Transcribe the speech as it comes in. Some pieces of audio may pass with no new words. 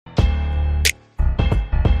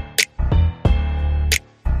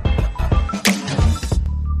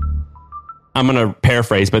I'm going to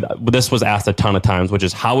paraphrase, but this was asked a ton of times, which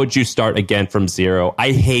is how would you start again from zero?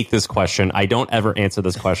 I hate this question. I don't ever answer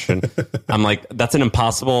this question. I'm like, that's an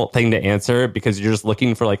impossible thing to answer because you're just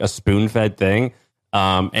looking for like a spoon-fed thing.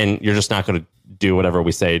 And you're just not going to do whatever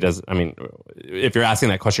we say. I mean, if you're asking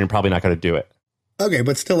that question, you're probably not going to do it. Okay,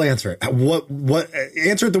 but still answer it. What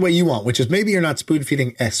answer it the way you want, which is maybe you're not spoon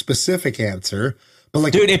feeding a specific answer, but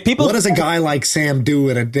like, dude, if people, what does a guy like Sam do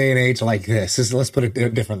in a day and age like this? Let's put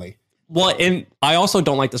it differently. Well, and I also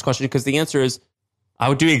don't like this question because the answer is I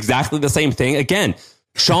would do exactly the same thing. Again,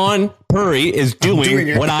 Sean Puri is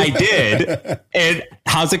doing what I did. And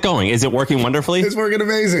how's it going? Is it working wonderfully? It's working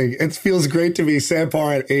amazing. It feels great to be Sam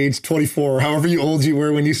Parr at age 24, however old you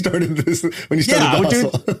were when you started this,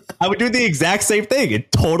 I would do the exact same thing.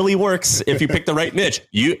 It totally works if you pick the right niche.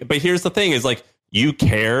 But here's the thing is like, you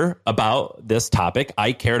care about this topic.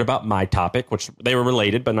 I cared about my topic, which they were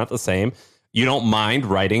related, but not the same. You don't mind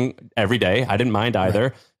writing every day. I didn't mind either.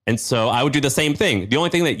 Right. And so I would do the same thing. The only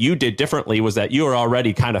thing that you did differently was that you were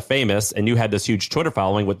already kind of famous and you had this huge Twitter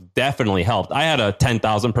following, which definitely helped. I had a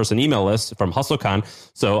 10,000 person email list from HustleCon,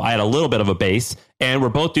 so I had a little bit of a base, and we're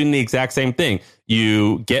both doing the exact same thing.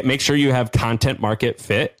 Make sure you have content market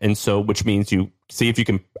fit. And so, which means you see if you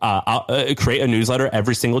can create a newsletter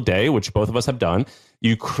every single day, which both of us have done.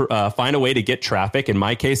 You find a way to get traffic. In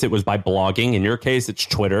my case, it was by blogging. In your case, it's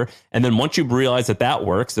Twitter. And then once you realize that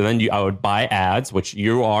works, and then I would buy ads, which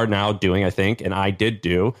you are now doing, I think, and I did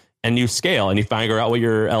do. And you scale and you figure out what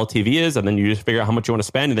your LTV is, and then you just figure out how much you want to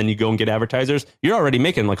spend, and then you go and get advertisers. You're already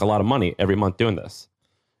making like a lot of money every month doing this.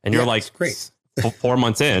 And you're like, great. 4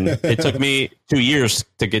 months in. It took me 2 years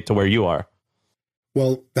to get to where you are.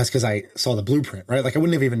 Well, that's because I saw the blueprint, right? Like I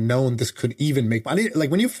wouldn't have even known this could even make money. Like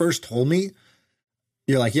when you first told me,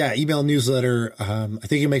 you're like, yeah, email newsletter. I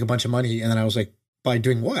think you make a bunch of money. And then I was like, by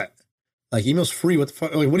doing what? Like email's free. What the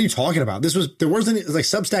fuck? Like, what are you talking about? There wasn't like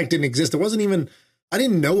Substack didn't exist. There wasn't even, I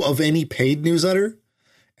didn't know of any paid newsletter.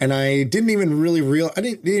 And I didn't even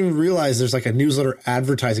realize there's like a newsletter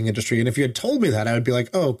advertising industry. And if you had told me that, I would be like,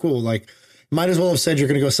 oh, cool. Like might as well have said you're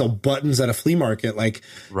going to go sell buttons at a flea market. Like,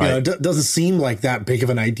 right. You know, it doesn't seem like that big of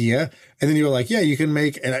an idea. And then you were like, yeah, you can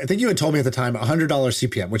make, and I think you had told me at the time, $100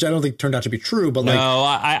 CPM, which I don't think turned out to be true, but like. No,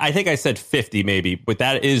 I think I said 50 maybe, but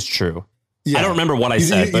that is true. Yeah. I don't remember what I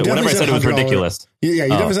said, but whatever I said, it was ridiculous. Yeah, you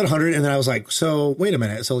definitely said 100. And then I was like, so wait a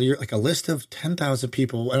minute. So you're like a list of 10,000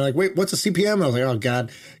 people. And I'm like, wait, what's a CPM? And I was like, oh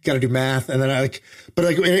God, got to do math. And then it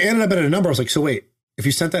ended up at a number. I was like, so wait, if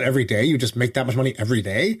you sent that every day, you just make that much money every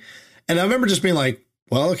day? And I remember just being like,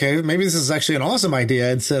 well, okay, maybe this is actually an awesome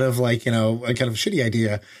idea instead of like, you know, a kind of shitty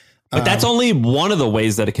idea. But that's only one of the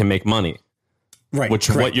ways that it can make money. Right. Which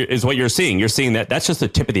what you're seeing. You're seeing that's just the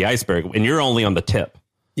tip of the iceberg, and you're only on the tip.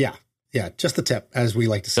 Yeah. Yeah. Just the tip, as we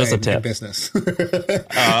like to say in business.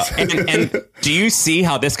 and do you see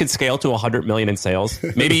how this could scale to 100 million in sales?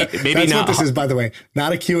 Maybe that's not. What this is, by the way,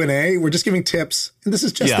 not a Q&A. We're just giving tips. And this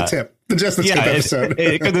is just the tip. Just the tip episode.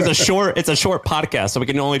 Because it's a short podcast, so we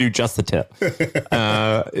can only do just the tip.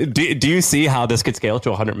 Do you see how this could scale to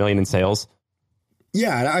 100 million in sales?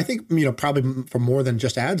 Yeah, I think, you know, probably for more than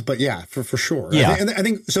just ads, but yeah, for sure. Yeah. I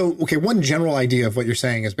think so. Okay. One general idea of what you're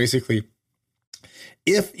saying is basically,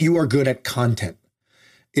 if you are good at content,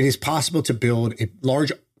 it is possible to build a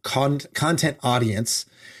large content audience.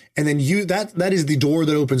 And then that is the door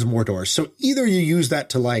that opens more doors. So either you use that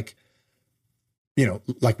to like, you know,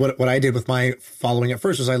 like what I did with my following at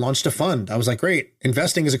first was I launched a fund. I was like, great,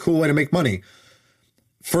 investing is a cool way to make money.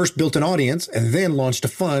 First built an audience and then launched a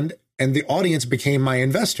fund, and the audience became my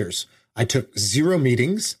investors. I took 0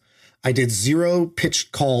 meetings. I did 0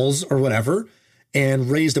 pitch calls or whatever, and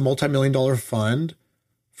raised a multi-million-dollar fund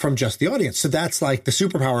from just the audience. So that's like the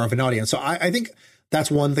superpower of an audience. So I think that's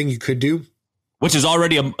one thing you could do. Which is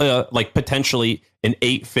already like potentially an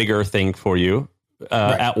 8-figure thing for you.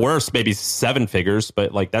 Right. At worst, maybe 7 figures,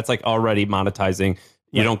 but like that's like already monetizing.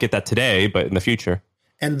 You don't get that today, but in the future.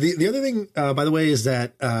 And the other thing, by the way, is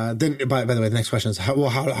that then by the way, the next question is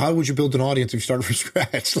how would you build an audience if you started from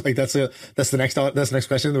scratch? Like that's the next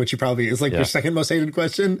question, which you probably is like your second most hated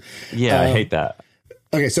question. Yeah, I hate that.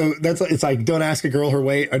 Okay, so it's like don't ask a girl her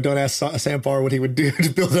weight, or don't ask Sam Parr what he would do to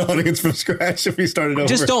build an audience from scratch if he started over. I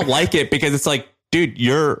just don't like it because it's like, dude,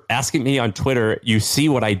 you're asking me on Twitter. You see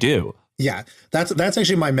what I do. Yeah, that's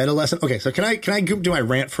actually my meta lesson. Okay, so can I do my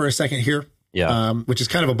rant for a second here? Yeah. Which is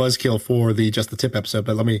kind of a buzzkill for the Just the Tip episode,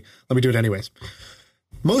 but let me do it anyways.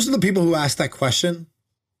 Most of the people who ask that question,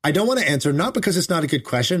 I don't want to answer, not because it's not a good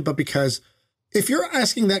question, but because if you're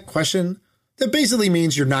asking that question, that basically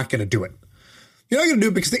means you're not going to do it. You're not going to do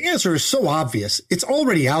it because the answer is so obvious. It's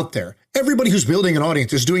already out there. Everybody who's building an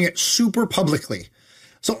audience is doing it super publicly.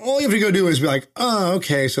 So all you have to go do is be like, oh,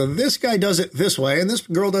 okay, so this guy does it this way, and this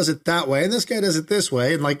girl does it that way, and this guy does it this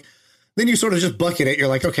way. And like, then you sort of just bucket it. You're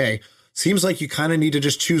like, okay, seems like you kind of need to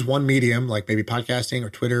just choose one medium, like maybe podcasting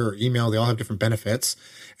or Twitter or email. They all have different benefits.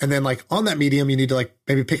 And then like on that medium, you need to like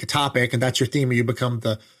maybe pick a topic, and that's your theme, and you become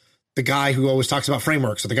the guy who always talks about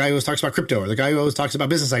frameworks, or the guy who always talks about crypto, or the guy who always talks about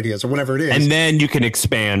business ideas, or whatever it is. And then you can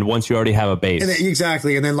expand once you already have a base. And then,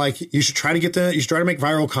 exactly. And then like you should try to make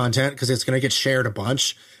viral content because it's going to get shared a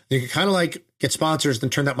bunch. You can kind of like get sponsors, then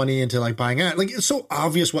turn that money into like buying ad. Like it's so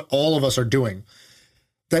obvious what all of us are doing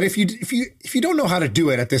that if you don't know how to do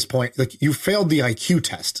it at this point, like you failed the IQ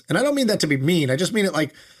test. And I don't mean that to be mean. I just mean it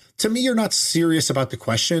like, to me, you're not serious about the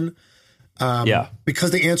question. Because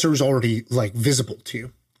the answer is already like visible to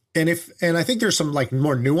you. And I think there's some like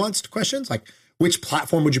more nuanced questions, like which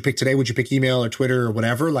platform would you pick today? Would you pick email or Twitter or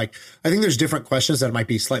whatever? Like, I think there's different questions that might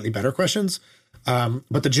be slightly better questions.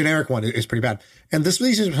 But the generic one is pretty bad. And this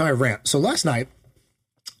leads me to my rant. So last night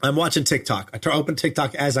I'm watching TikTok. I open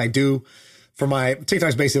TikTok as I do for my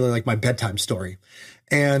TikTok's basically like my bedtime story.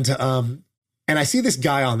 And I see this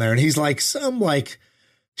guy on there, and he's like some like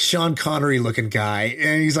Sean Connery looking guy.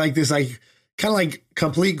 And he's like this like kind of like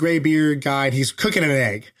complete gray beard guy. And he's cooking an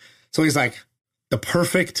egg. So he's like, cook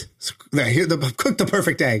the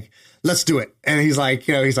perfect egg. Let's do it. And he's like,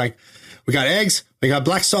 we got eggs, we got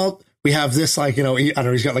black salt. We have this like, I don't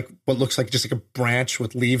know, he's got like what looks like just like a branch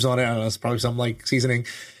with leaves on it. I don't know, it's probably some like seasoning.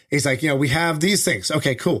 He's like, we have these things.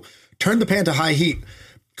 Okay, cool. Turn the pan to high heat,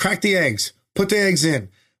 crack the eggs, put the eggs in.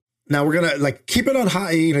 Now we're going to like keep it on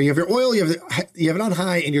high. You have your oil, you have it on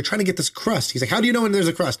high, and you're trying to get this crust. He's like, how do you know when there's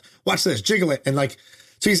a crust? Watch this, jiggle it. And like,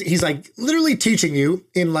 so he's like literally teaching you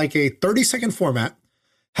in like a 30-second format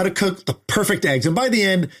how to cook the perfect eggs. And by the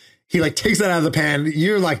end, he like takes that out of the pan.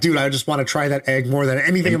 You're like, dude, I just want to try that egg more than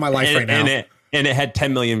anything in my life right now. And it had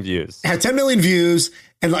 10 million views. It had 10 million views.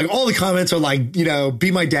 And like all the comments are like,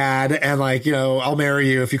 be my dad. And like, I'll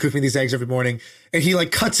marry you if you cook me these eggs every morning. And he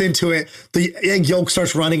like cuts into it. The egg yolk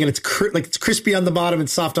starts running, and it's it's crispy on the bottom and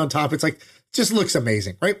soft on top. It's like, just looks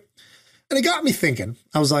amazing. Right. And it got me thinking.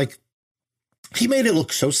 I was like, he made it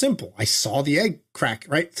look so simple. I saw the egg crack.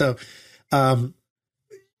 Right. So,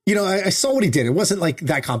 I saw what he did. It wasn't like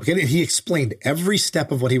that complicated. He explained every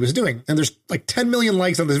step of what he was doing. And there's like 10 million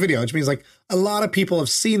likes on this video, which means like a lot of people have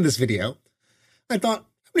seen this video. I thought,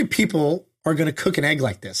 how many people are going to cook an egg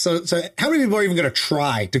like this? So how many people are even going to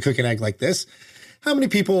try to cook an egg like this? How many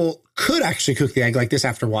people could actually cook the egg like this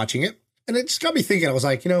after watching it? And it just got me thinking. I was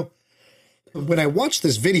like, when I watched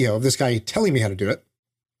this video of this guy telling me how to do it,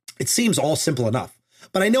 it seems all simple enough.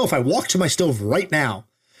 But I know if I walk to my stove right now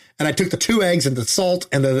and I took the 2 eggs and the salt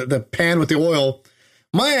and the pan with the oil,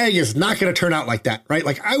 my egg is not going to turn out like that, right?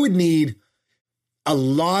 Like I would need a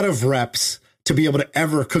lot of reps to be able to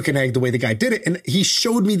ever cook an egg the way the guy did it. And he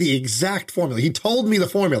showed me the exact formula. He told me the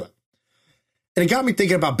formula. And it got me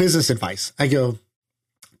thinking about business advice. I go,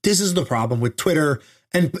 this is the problem with Twitter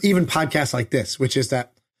and even podcasts like this, which is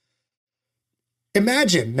that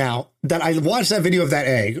imagine now that I watched that video of that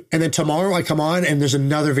egg, and then tomorrow I come on and there's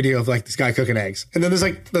another video of like this guy cooking eggs. And then there's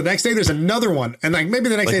like the next day there's another one. And like maybe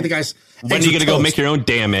the next day the guy's when are you going to go make your own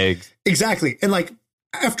damn eggs? Exactly. And like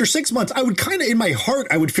after 6 months, I would kind of in my heart,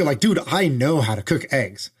 I would feel like, dude, I know how to cook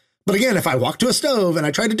eggs. But again, if I walked to a stove and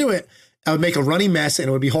I tried to do it, I would make a runny mess and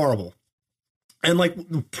it would be horrible. And like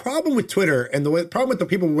the problem with Twitter and the problem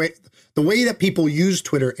with the way that people use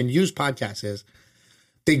Twitter and use podcasts is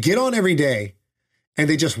they get on every day and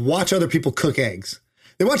they just watch other people cook eggs.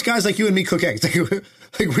 They watch guys like you and me cook eggs. Like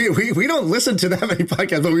we don't listen to that many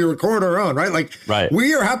podcasts, but we record our own, right? Like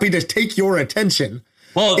we are happy to take your attention.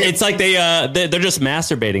 Well, it's like they're just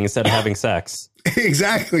masturbating instead of having sex.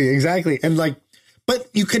 Exactly. And like, but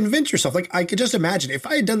you convince yourself, like I could just imagine if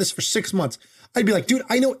I had done this for 6 months, I'd be like, dude,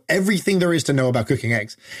 I know everything there is to know about cooking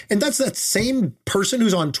eggs. And that's that same person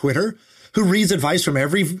who's on Twitter who reads advice from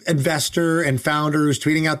every investor and founder who's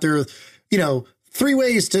tweeting out their, 3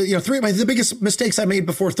 ways to, the biggest mistakes I made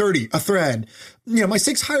before 30, a thread, my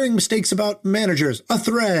 6 hiring mistakes about managers, a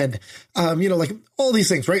thread, like all these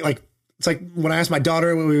things, right? Like, it's like when I asked my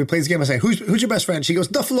daughter when we would play this game, I say, who's your best friend? She goes,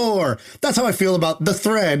 the floor. That's how I feel about the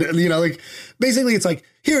thread. Like basically it's like,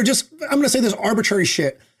 here, I'm going to say this arbitrary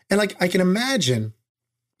shit. And like, I can imagine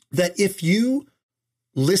that if you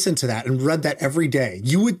listen to that and read that every day,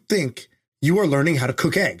 you would think you are learning how to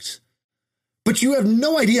cook eggs, but you have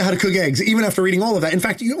no idea how to cook eggs, even after reading all of that. In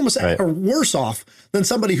fact, you almost are worse off than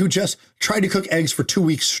somebody who just tried to cook eggs for 2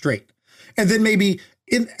 weeks straight. And then maybe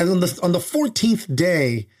on the 14th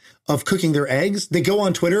day of cooking their eggs, they go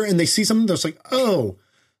on Twitter and they see something that's like, oh,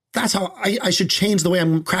 that's how I should change the way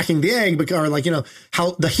I'm cracking the egg, because, or like,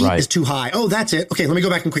 how the heat is too high. Oh, that's it. Okay, let me go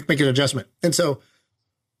back and quick make an adjustment. And so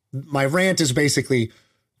my rant is basically,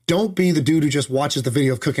 don't be the dude who just watches the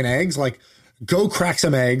video of cooking eggs. Like, go crack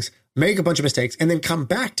some eggs, make a bunch of mistakes, and then come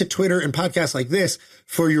back to Twitter and podcasts like this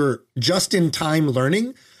for your just-in-time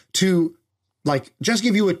learning to like just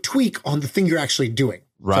give you a tweak on the thing you're actually doing.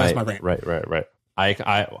 Right, so that's my rant. Right.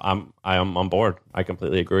 I'm on board. I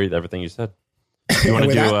completely agree with everything you said. You want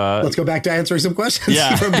to do? Let's go back to answering some questions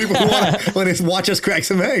from people who want to watch us crack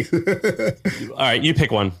some eggs. All right, you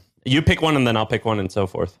pick one. You pick one, and then I'll pick one, and so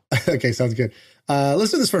forth. Okay, sounds good.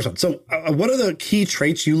 Let's do this first one. So, what are the key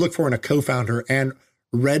traits you look for in a co-founder and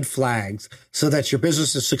red flags so that your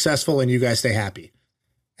business is successful and you guys stay happy?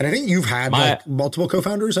 And I think you've had like multiple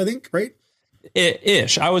co-founders, I think, right?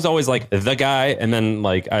 Ish. I was always like the guy, and then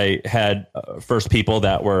like I had first people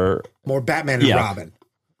that were more Batman and Robin.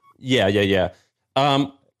 Yeah.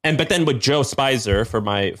 But then with Joe Spicer for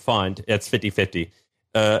my fund, it's 50-50.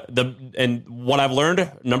 And what I've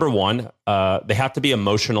learned, number one, they have to be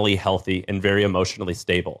emotionally healthy and very emotionally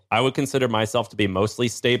stable. I would consider myself to be mostly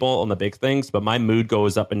stable on the big things, but my mood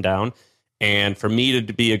goes up and down. And for me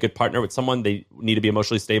to be a good partner with someone, they need to be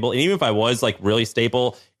emotionally stable. And even if I was like really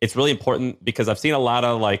stable, it's really important because I've seen a lot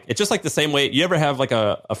of like, it's just like the same way you ever have like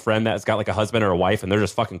a friend that's got like a husband or a wife and they're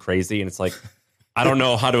just fucking crazy. And it's like, I don't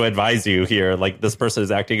know how to advise you here. Like this person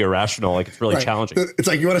is acting irrational. Like it's really challenging. It's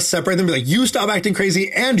like you want to separate them, be like, you stop acting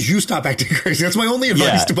crazy and you stop acting crazy. That's my only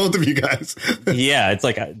advice to both of you guys. Yeah. It's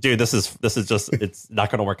like, dude, this is just, it's not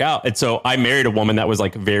going to work out. And so I married a woman that was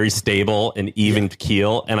like very stable and even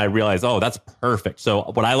keel. And I realized, oh, that's perfect. So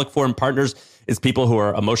what I look for in partners is people who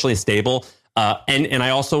are emotionally stable. And I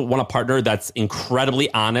also want a partner that's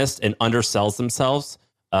incredibly honest and undersells themselves.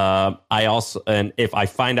 And if I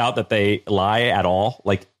find out that they lie at all,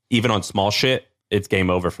 like even on small shit, it's game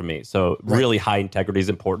over for me. So really high integrity is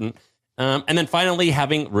important. And then finally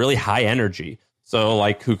having really high energy. So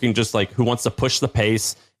like who wants to push the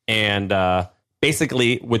pace. And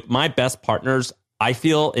basically with my best partners, I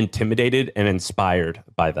feel intimidated and inspired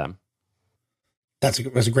by them. That's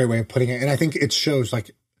a great way of putting it. And I think it shows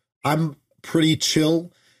like I'm pretty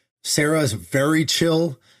chill. Sarah is very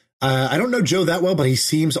chill. I don't know Joe that well, but he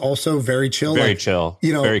seems also very chill. Very chill.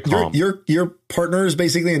 Very calm. Your partners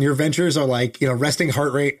basically and your ventures are like, resting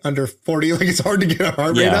heart rate under 40. Like it's hard to get a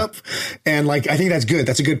heart rate up. And like, I think that's good.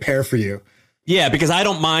 That's a good pair for you. Yeah, because I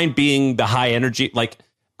don't mind being the high energy. Like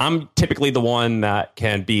I'm typically the one that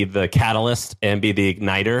can be the catalyst and be the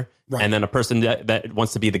igniter. Right. And then a person that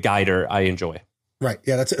wants to be the guider, I enjoy. Right.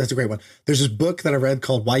 Yeah, that's a great one. There's this book that I read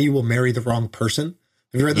called Why You Will Marry the Wrong Person.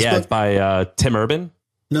 Have you read this book? Yeah, it's by Tim Urban.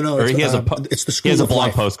 No, it's the School of Life. He has a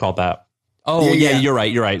blog post called that. Oh, yeah, you're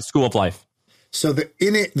right. School of Life. So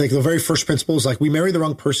in it, like the very first principle is like, we marry the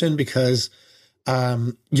wrong person because,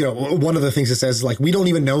 one of the things it says is like, we don't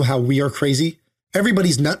even know how we are crazy.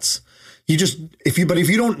 Everybody's nuts. If you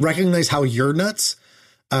don't recognize how you're nuts,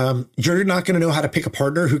 you're not going to know how to pick a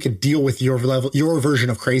partner who can deal with your version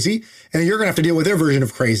of crazy. And you're going to have to deal with their version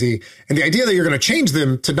of crazy. And the idea that you're going to change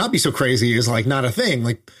them to not be so crazy is like not a thing.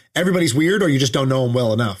 Like everybody's weird or you just don't know them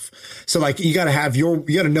well enough. So like you got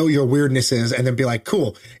to know your weirdnesses and then be like,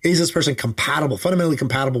 cool, is this person fundamentally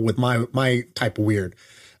compatible with my type of weird?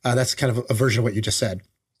 That's kind of a version of what you just said.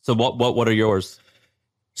 So what are yours?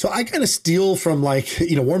 So I kind of steal from like,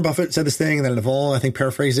 Warren Buffett said this thing and then Naval, I think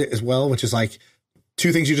paraphrase it as well, which is like,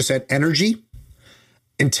 two things you just said: energy,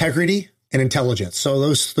 integrity, and intelligence. So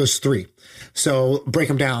those three. So break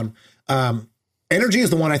them down. Energy is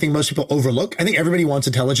the one I think most people overlook. I think everybody wants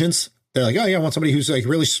intelligence. They're like, oh yeah, I want somebody who's like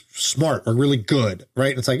really smart or really good, right?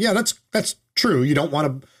 And it's like, yeah, that's true. You don't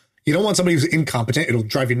want somebody who's incompetent. It'll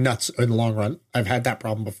drive you nuts in the long run. I've had that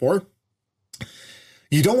problem before.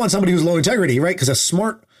 You don't want somebody who's low integrity, right? Because a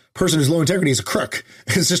smart person who's low integrity is a crook.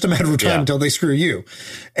 It's just a matter of time until they screw you.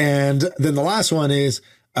 And then the last one is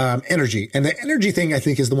energy. And the energy thing, I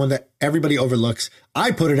think, is the one that everybody overlooks.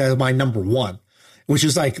 I put it as my number one, which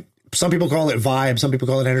is like, some people call it vibe. Some people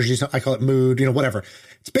call it energy. I call it mood, whatever.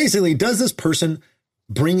 It's basically, does this person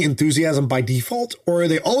bring enthusiasm by default? Or are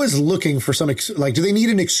they always looking for do they need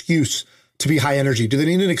an excuse to be high energy? Do they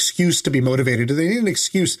need an excuse to be motivated? Do they need an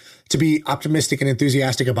excuse to be optimistic and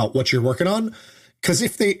enthusiastic about what you're working on? Because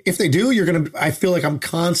if they do, I feel like I'm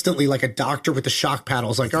constantly like a doctor with the shock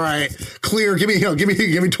paddles, like, all right, clear, give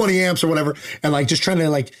me 20 amps or whatever. And like, just trying to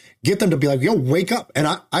like get them to be like, yo, wake up. And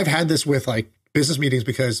I've had this with like business meetings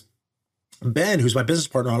because Ben, who's my business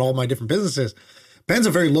partner on all my different businesses, Ben's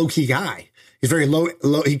a very low key guy. He's very low.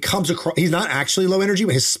 He comes across, he's not actually low energy,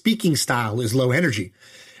 but his speaking style is low energy.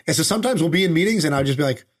 And so sometimes we'll be in meetings and I'll just be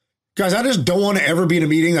like, Guys, I just don't want to ever be in a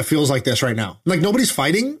meeting that feels like this right now. Like nobody's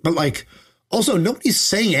fighting, but like also nobody's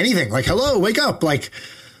saying anything. Like, hello, wake up. Like,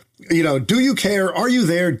 you know, do you care? Are you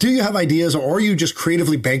there? Do you have ideas, or are you just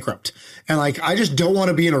creatively bankrupt? And like, I just don't want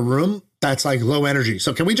to be in a room that's like low energy.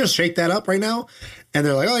 So can we just shake that up right now? And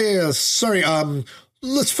they're like, oh yeah, sorry.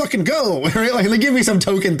 Let's fucking go. Right? Like, they give me some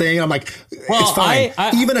token thing. I'm like, well, it's fine.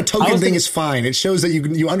 Even a token thing is fine. It shows that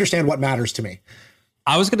you understand what matters to me.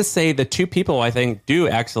 I was going to say the two people I think do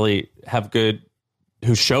actually have good,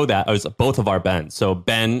 who show that is both of our Bens. So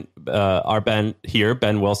Ben, our Ben here,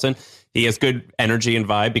 Ben Wilson, he has good energy and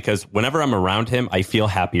vibe because whenever I'm around him, I feel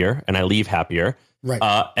happier and I leave happier. Right.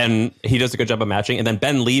 And he does a good job of matching. And then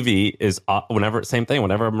Ben Levy is same thing.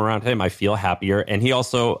 Whenever I'm around him, I feel happier. And he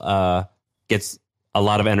also gets a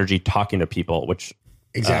lot of energy talking to people, which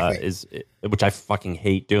which I fucking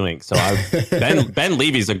hate doing. So Ben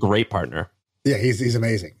Levy's a great partner. Yeah, he's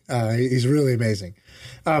amazing. He's really amazing.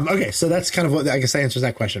 Okay, so that's kind of what I guess that answers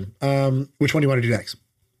that question. Which one do you want to do next?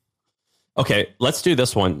 Okay, let's do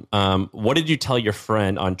this one. What did you tell your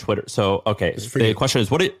friend on Twitter? So, okay, the question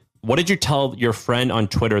is, what did you tell your friend on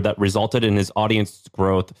Twitter that resulted in his audience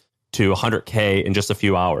growth to 100K in just a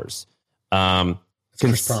few hours?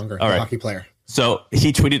 Chris Pronger, the hockey player. So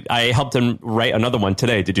he tweeted, I helped him write another one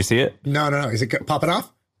today. Did you see it? No. Is it popping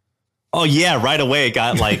off? Oh yeah, right away it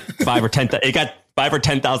got like 5 or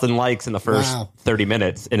 10,000 likes in the first 30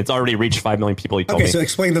 minutes, and it's already reached 5 million people. He told me. So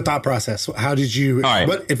explain the thought process. How did you? Right.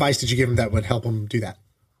 What advice did you give him that would help him do that?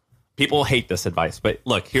 People hate this advice, but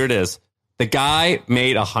look, here it is. The guy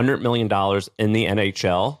made $100 million in the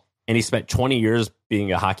NHL, and he spent 20 years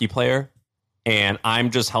being a hockey player. And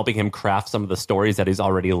I'm just helping him craft some of the stories that he's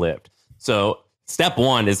already lived. So step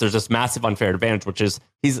one is there's this massive unfair advantage, which is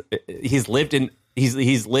he's lived an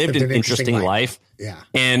interesting life. Yeah.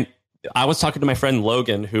 And I was talking to my friend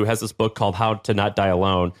Logan, who has this book called How to Not Die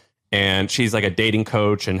Alone. And she's like a dating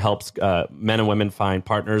coach and helps men and women find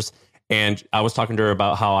partners. And I was talking to her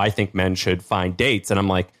about how I think men should find dates. And I'm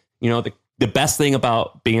like, you know, the best thing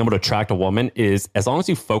about being able to attract a woman is as long as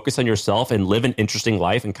you focus on yourself and live an interesting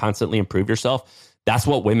life and constantly improve yourself, that's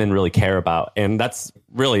what women really care about. And that's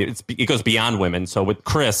really, it goes beyond women. So with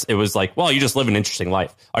Chris, it was like, well, you just live an interesting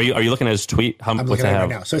life. Are you looking at his tweet? I'm looking at it right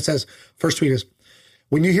now. So it says, first tweet is,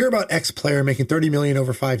 when you hear about X player making $30 million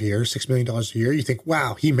over 5 years, $6 million a year, you think,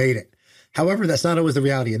 wow, he made it. However, that's not always the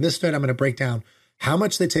reality. In this thread, I'm going to break down how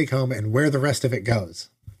much they take home and where the rest of it goes.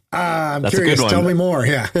 I'm that's curious. Tell me more.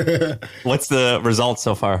 Yeah. What's the results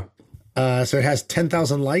so far? So it has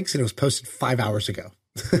 10,000 likes and it was posted 5 hours ago.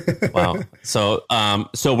 Wow. So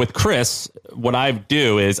with Chris, what I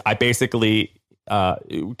do is I basically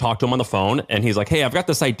talk to him on the phone, and he's like, hey, I've got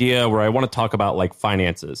this idea where I want to talk about like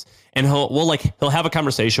finances, and he'll have a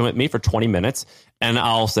conversation with me for 20 minutes, and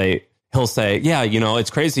he'll say, yeah, you know, it's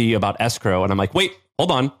crazy about escrow. And I'm like, wait,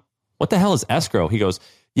 hold on. What the hell is escrow? He goes,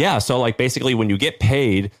 yeah. So like basically when you get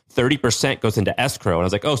paid, 30% goes into escrow. And I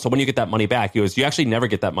was like, oh, so when you get that money back? He goes, you actually never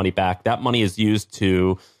get that money back. That money is used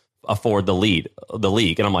to afford the league.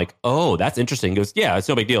 And I'm like, oh, that's interesting. He goes, yeah, it's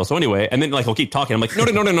no big deal. So anyway, and then like he'll keep talking. I'm like,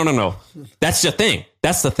 no. That's the thing.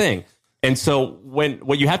 That's the thing. And so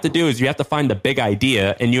what you have to do is you have to find the big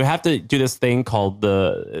idea, and you have to do this thing called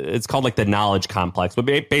it's called like the knowledge complex. But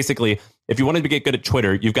basically, if you wanted to get good at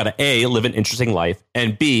Twitter, you've got to A, live an interesting life,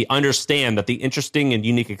 and B, understand that the interesting and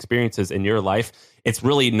unique experiences in your life, it's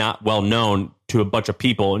really not well known to a bunch of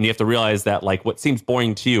people. And you have to realize that like what seems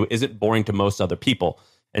boring to you isn't boring to most other people.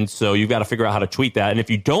 And so you've got to figure out how to tweet that. And if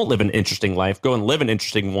you don't live an interesting life, go and live an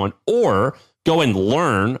interesting one, or go and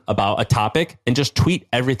learn about a topic and just tweet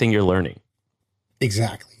everything you're learning.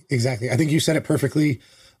 Exactly. I think you said it perfectly.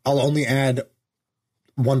 I'll only add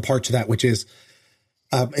one part to that, which is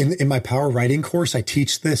in my power writing course, I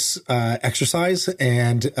teach this exercise.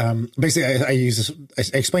 And basically I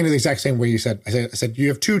explained it the exact same way you said. I said you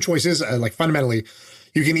have two choices. Like fundamentally,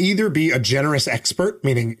 you can either be a generous expert,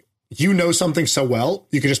 meaning you know something so well,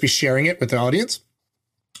 you could just be sharing it with the audience,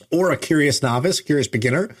 or a curious novice, curious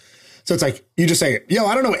beginner. So it's like, you just say, yo,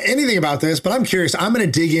 I don't know anything about this, but I'm curious. I'm going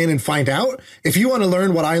to dig in and find out. If you want to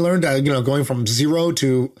learn what I learned, going from zero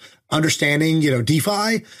to understanding,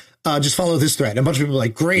 DeFi, just follow this thread. And a bunch of people are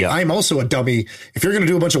like, great, yeah. I'm also a dummy. If you're going to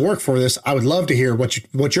do a bunch of work for this, I would love to hear what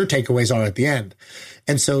your takeaways are at the end.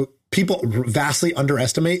 And so people vastly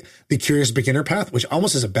underestimate the curious beginner path, which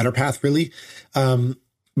almost is a better path, really.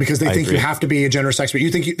 Because they think you have to be a generous expert. They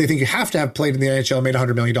think you have to have played in the NHL and made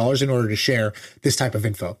 $100 million in order to share this type of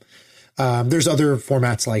info. There's other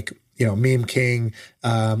formats like, Meme King,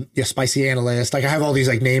 Spicy Analyst. Like I have all these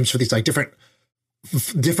like names for these like different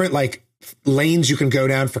like lanes you can go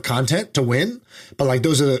down for content to win, but like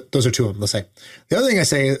those are two of them. Let's say the other thing I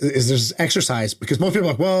say is there's exercise, because most people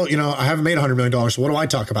are like, well, I haven't made $100 million, so what do I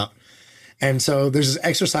talk about? And so there's this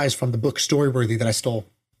exercise from the book Storyworthy that I stole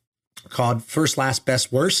called First, Last,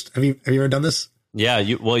 Best, Worst. Have you ever done this? Yeah,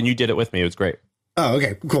 you did it with me. It was great. Oh,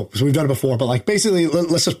 okay, cool. So we've done it before, but like basically,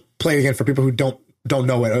 let's just play it again for people who don't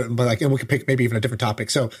know it, but like, and we could pick maybe even a different topic.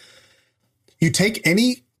 So you take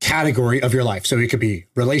any category of your life. So it could be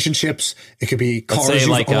relationships, it could be cars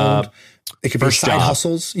you've owned, it could be side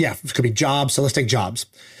hustles. Yeah, it could be jobs. So let's take jobs.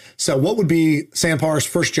 So what would be Sam Parr's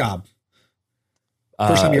first job?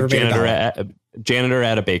 First time you ever made a dollar? Janitor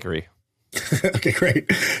at a bakery. Okay, great.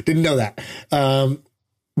 Didn't know that.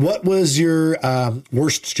 What was your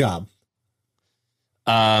worst job?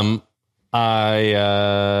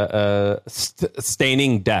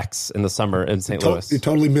 Staining decks in the summer in St. Louis. You're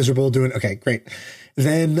totally miserable doing. Okay, great.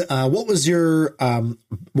 Then what was your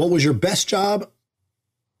best job?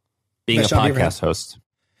 Being best a podcast host.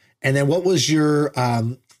 And then what was your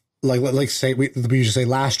like say we usually say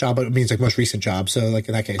last job, but it means like most recent job. So like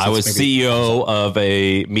in that case, I was CEO of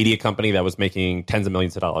a media company that was making tens of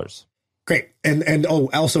millions of dollars. Great. And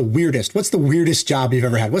also weirdest. What's the weirdest job you've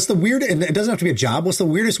ever had? What's the weirdest, and it doesn't have to be a job. What's the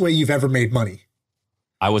weirdest way you've ever made money?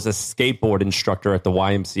 I was a skateboard instructor at the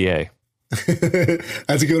YMCA.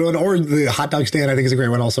 That's a good one. Or the hot dog stand, I think, is a great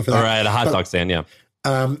one also for that. All right, a hot dog stand, yeah.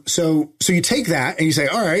 So you take that and you say,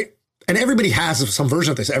 all right, and everybody has some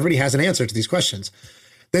version of this. Everybody has an answer to these questions.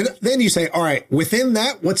 Then you say, all right, within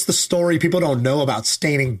that, what's the story people don't know about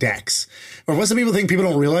staining decks? Or what's the people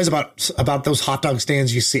don't realize about those hot dog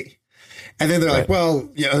stands you see? And then they're like, well,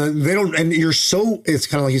 yeah, they don't, and you're so, it's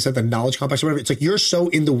kind of like you said, the knowledge complex or whatever. It's like, you're so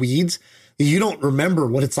in the weeds that you don't remember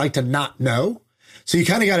what it's like to not know. So you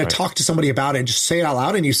kind of got to talk to somebody about it and just say it out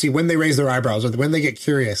loud. And you see when they raise their eyebrows or when they get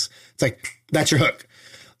curious, it's like, that's your hook.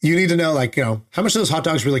 You need to know, like, how much do those hot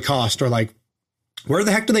dogs really cost? Or like, where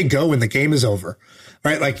the heck do they go when the game is over?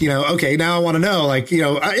 Right. Like, okay, now I want to know, like,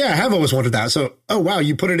 I have always wondered that. So, oh, wow,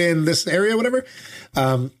 you put it in this area, whatever.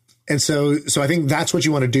 And so I think that's what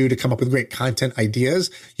you want to do to come up with great content ideas.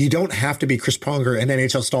 You don't have to be Chris Pronger, an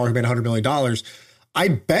NHL star who made $100 million. I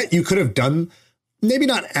bet you could have done maybe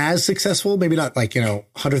not as successful, maybe not like,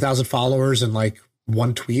 100,000 followers and like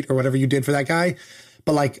one tweet or whatever you did for that guy.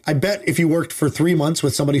 But like, I bet if you worked for 3 months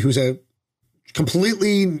with somebody who's a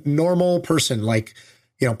completely normal person, like,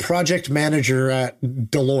 project manager at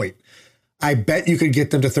Deloitte, I bet you could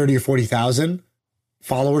get them to 30 or 40,000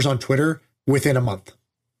 followers on Twitter within a month.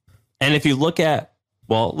 And if you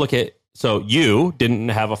so you didn't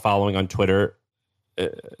have a following on Twitter 3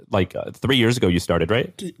 years ago you started,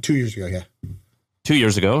 right? 2 years ago, yeah. 2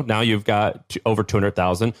 years ago. Now you've got over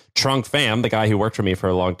 200,000. Trunk Pham, the guy who worked for me for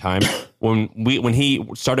a long time, when he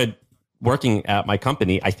started working at my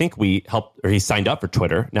company, I think we helped, or he signed up for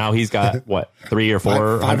Twitter. Now he's got what, 300 or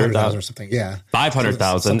 400,000 or something. Yeah.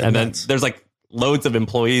 500,000. And then nuts. there's like loads of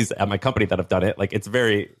employees at my company that have done it. Like, it's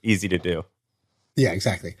very easy to do. Yeah,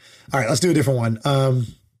 exactly. All right, let's do a different one.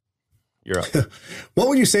 You're up. What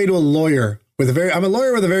would you say to a lawyer I'm a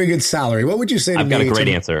lawyer with a very good salary. What would you say to me? I've got a great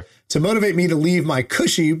answer. To motivate me to leave my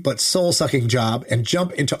cushy but soul-sucking job and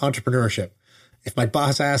jump into entrepreneurship? If my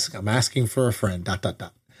boss asks, I'm asking for a friend, ...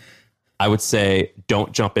 I would say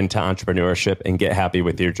don't jump into entrepreneurship and get happy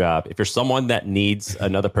with your job. If you're someone that needs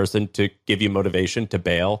another person to give you motivation to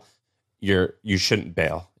bail, you shouldn't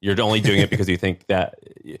bail. You're only doing it because you think that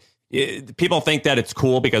people think that it's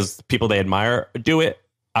cool because people they admire do it.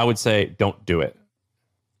 I would say don't do it.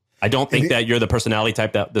 I don't think that you're the personality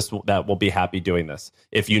type that will be happy doing this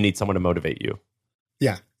if you need someone to motivate you.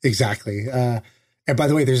 Yeah, exactly. And by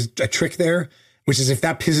the way, there's a trick there, which is if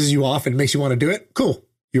that pisses you off and makes you want to do it, cool.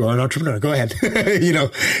 You are an entrepreneur. Go ahead.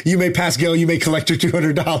 You may pass go. You may collect your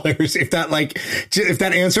 $200. If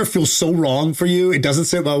that answer feels so wrong for you, it doesn't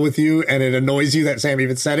sit well with you, and it annoys you that Sam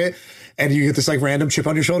even said it, and you get this like random chip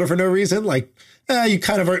on your shoulder for no reason, you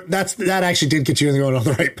kind of are. That actually did get you going on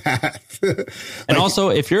the right path. And also,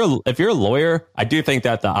 if you're a lawyer, I do think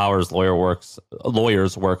that the hours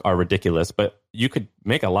lawyers work are ridiculous, but you could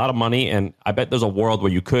make a lot of money, and I bet there's a world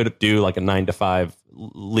where you could do like a 9-to-5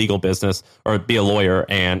 legal business or be a lawyer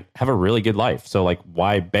and have a really good life. So like,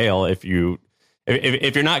 why bail if you're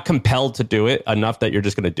not compelled to do it enough that you're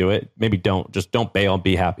just going to do it? Maybe don't bail and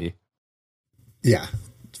be happy. Yeah,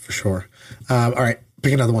 for sure. All right,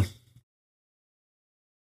 pick another one.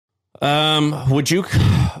 Would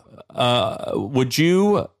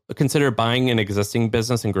you consider buying an existing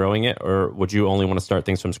business and growing it, or would you only want to start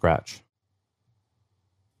things from scratch?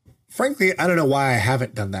 Frankly, I don't know why I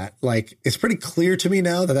haven't done that. Like, it's pretty clear to me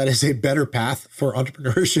now that is a better path for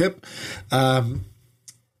entrepreneurship.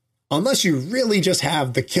 unless you really just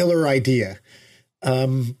have the killer idea.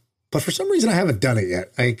 But for some reason, I haven't done it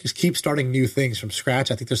yet. I just keep starting new things from scratch.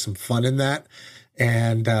 I think there's some fun in that.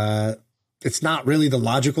 And it's not really the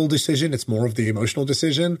logical decision. It's more of the emotional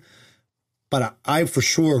decision. But I for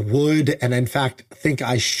sure would, and in fact, think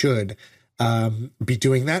I should be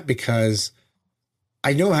doing that because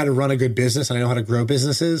I know how to run a good business and I know how to grow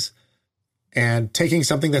businesses. And taking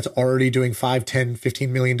something that's already doing $5, $10, $15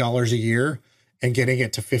 million a year and getting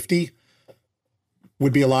it to 50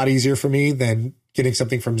 would be a lot easier for me than getting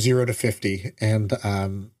something from 0 to 50. And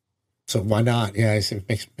so why not? Yeah, it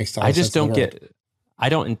makes a lot of sense. I just don't get,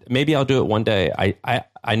 maybe I'll do it one day.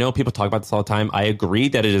 I know people talk about this all the time. I agree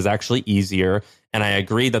that it is actually easier. And I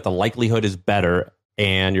agree that the likelihood is better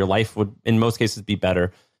and your life would, in most cases, be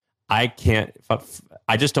better. I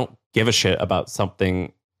just don't give a shit about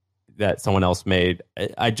something that someone else made.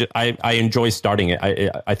 I enjoy starting it.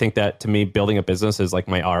 I think that to me, building a business is like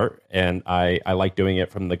my art, and I like doing it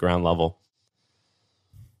from the ground level.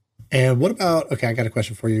 And what about, okay, I got a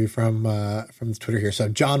question for you from Twitter here. So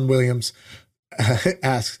John Williams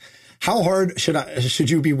asks, how hard should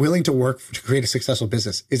you be willing to work to create a successful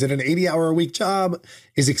business? Is it an 80-hour-a-week job?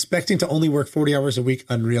 Is expecting to only work 40 hours a week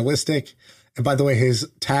unrealistic? And by the way, his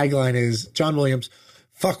tagline is, John Williams,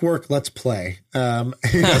 fuck work, let's play. So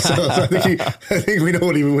I think we know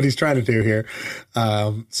what he's trying to do here.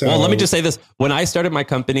 Well, let me just say this. When I started my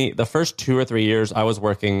company, the first 2 or 3 years, I was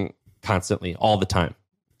working constantly all the time.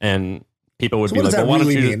 And people would be like, well, what does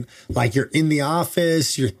that really mean? Like you're in the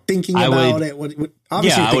office, you're thinking about it.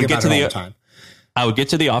 Obviously, I would get to the time. I would get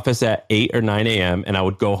to the office at 8 or 9 a.m. and I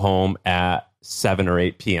would go home at 7 or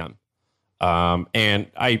 8 p.m. And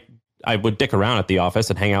I would dick around at the office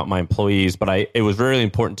and hang out with my employees, but it was really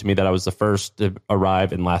important to me that I was the first to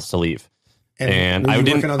arrive and last to leave. And I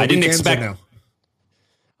didn't expect. No?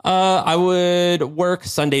 I would work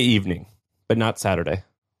Sunday evening, but not Saturday.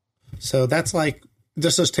 So that's like,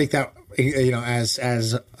 just take that,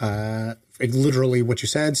 as literally what you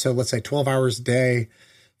said. So let's say 12 hours a day,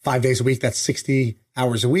 5 days a week. That's 60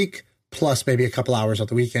 hours a week, plus maybe a couple hours on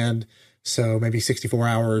the weekend. So maybe 64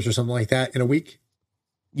 hours or something like that in a week.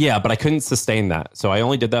 Yeah, but I couldn't sustain that. So I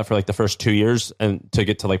only did that for like the first 2 years and to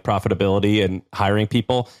get to like profitability and hiring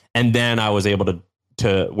people. And then I was able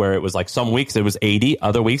to where it was like some weeks it was 80,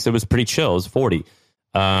 other weeks it was pretty chill, it was 40.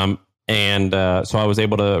 So I was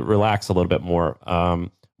able to relax a little bit more.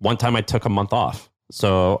 One time I took a month off.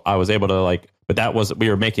 So I was able to we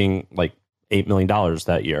were making like $8 million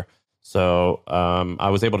that year. So I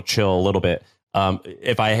was able to chill a little bit.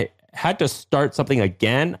 If I had to start something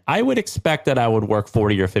again, I would expect that I would work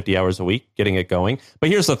 40 or 50 hours a week getting it going. But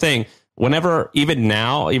here's the thing. Even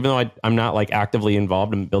now, even though I'm not like actively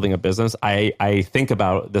involved in building a business, I think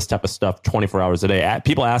about this type of stuff 24 hours a day.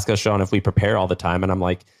 People ask us, Sean, if we prepare all the time. And I'm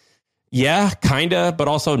like, yeah, kind of, but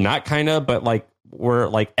also not kind of. But like, we're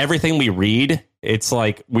like everything we read, it's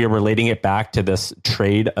like we're relating it back to this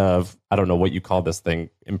trade of, I don't know what you call this thing,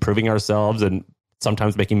 improving ourselves and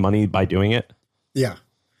sometimes making money by doing it. Yeah.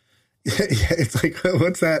 It's like,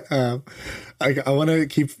 what's that? I want to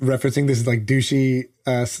keep referencing this like douchey,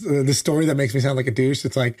 the story that makes me sound like a douche.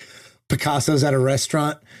 It's like Picasso's at a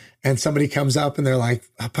restaurant and somebody comes up and they're like,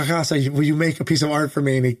 Picasso, will you make a piece of art for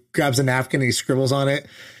me? And he grabs a napkin and he scribbles on it.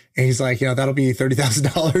 And he's like, that'll be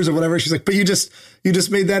 $30,000 or whatever. She's like, but you just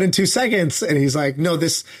made that in 2 seconds. And he's like, no,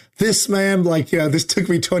 this man, this took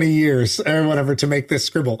me 20 years or whatever to make this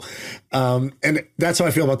scribble. And that's how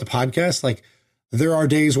I feel about the podcast. Like there are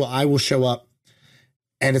days where I will show up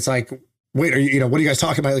and it's like, wait, what are you guys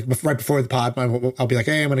talking about? Like right before the pod, I'll be like,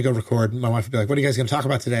 hey, I'm going to go record. My wife will be like, what are you guys going to talk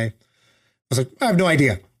about today? I was like, I have no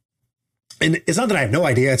idea. And it's not that I have no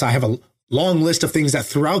idea. It's I have a long list of things that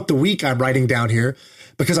throughout the week I'm writing down here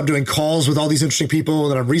because I'm doing calls with all these interesting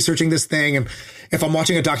people and I'm researching this thing. And if I'm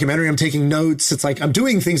watching a documentary, I'm taking notes. It's like I'm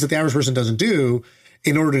doing things that the average person doesn't do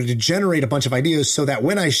in order to generate a bunch of ideas so that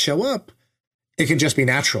when I show up, it can just be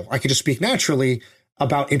natural. I can just speak naturally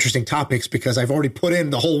about interesting topics because I've already put in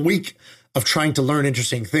the whole week of trying to learn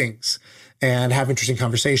interesting things and have interesting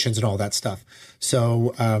conversations and all that stuff.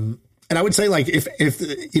 So, and I would say like, if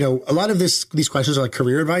a lot of these questions are like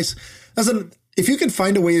career advice. If you can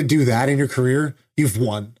find a way to do that in your career, you've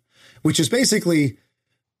won, which is basically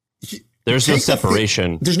there's no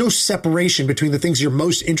separation. There's no separation between the things you're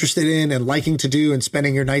most interested in and liking to do and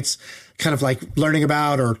spending your nights kind of like learning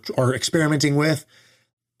about or experimenting with.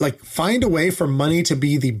 Like find a way for money to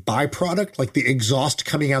be the byproduct, like the exhaust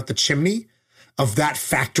coming out the chimney of that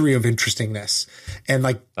factory of interestingness. And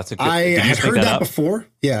like I had heard that before.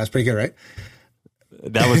 Yeah, that's pretty good, right?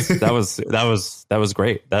 That was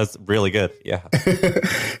great. That's really good. Yeah.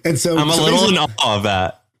 And so I'm a little in awe of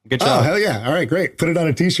that. Good Oh, job. hell yeah. All right, great. Put it on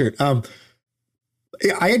a t-shirt.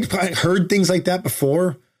 I had heard things like that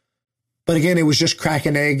before, but again, it was just crack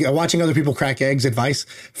an egg, watching other people crack eggs advice.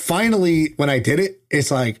 Finally, when I did it, it's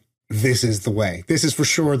like, this is the way. This is for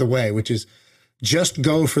sure the way, which is just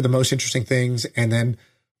go for the most interesting things and then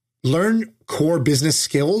learn core business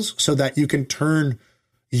skills so that you can turn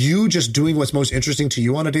you just doing what's most interesting to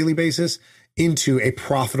you on a daily basis into a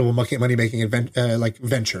profitable money making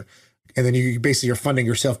venture. And then you're funding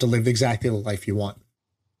yourself to live exactly the life you want.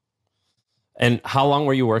 And how long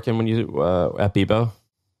were you working when you at Bebo?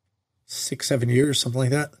 6-7 years, something like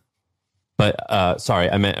that. But sorry,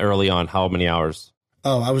 I meant early on. How many hours?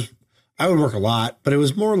 Oh, I would work a lot, but it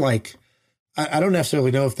was more like, I don't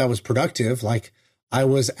necessarily know if that was productive. Like I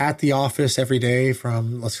was at the office every day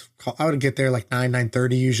I would get there like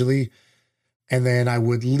 9:30 usually. And then I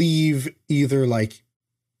would leave either like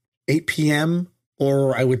 8 p.m.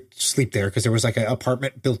 or I would sleep there because there was like an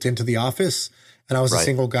apartment built into the office. And I was a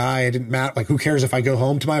single guy. It didn't matter. Like, who cares if I go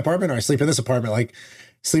home to my apartment or I sleep in this apartment? Like,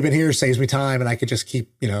 sleeping here saves me time and I could just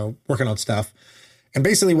keep, working on stuff. And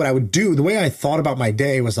basically what I would do, the way I thought about my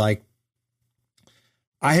day was like,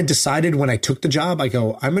 I had decided when I took the job, I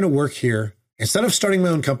go, I'm going to work here. Instead of starting my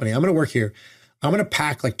own company, I'm going to work here. I'm going to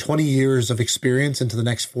pack like 20 years of experience into the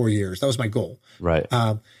next 4 years. That was my goal. Right.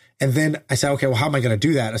 And then I said, okay, well, how am I going to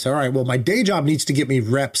do that? I said, all right, well, my day job needs to get me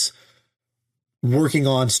reps working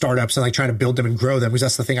on startups and like trying to build them and grow them because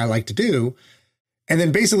that's the thing I like to do. And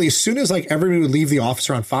then basically as soon as like everybody would leave the office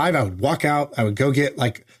around 5, I would walk out, I would go get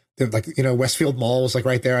Westfield Mall was like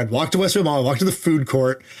right there. I'd walk to Westfield Mall, I'd walk to the food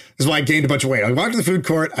court. This is why I gained a bunch of weight. I'd walk to the food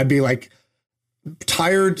court. I'd be like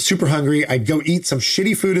tired, super hungry. I'd go eat some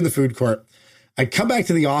shitty food in the food court. I'd come back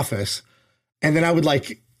to the office and then I would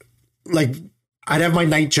like I'd have my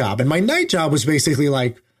night job. And my night job was basically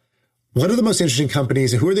like, what are the most interesting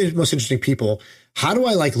companies and who are the most interesting people? How do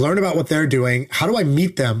I like learn about what they're doing? How do I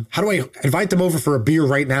meet them? How do I invite them over for a beer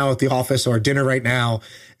right now at the office or dinner right now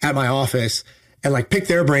at my office and like pick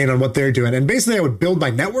their brain on what they're doing? And basically I would build my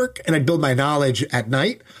network and I'd build my knowledge at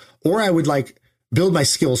night, or I would like build my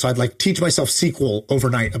skills. So I'd like teach myself SQL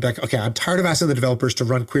overnight. I'd be like, okay, I'm tired of asking the developers to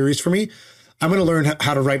run queries for me. I'm going to learn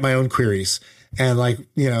how to write my own queries. And like,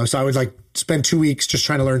 so I would like spend 2 weeks just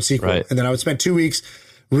trying to learn SQL. Right. And then I would spend 2 weeks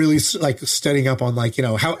really like studying up on like,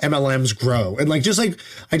 how MLMs grow. And like,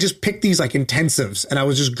 I just picked these like intensives and I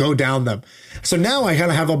would just go down them. So now I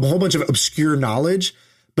kind of have a whole bunch of obscure knowledge,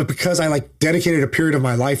 but because I like dedicated a period of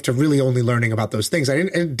my life to really only learning about those things, I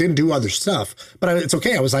didn't do other stuff, but it's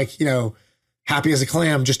okay. I was like, happy as a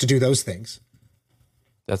clam just to do those things.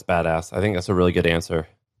 That's badass. I think that's a really good answer.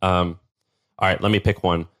 All right, let me pick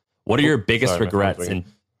one. What are your biggest regrets and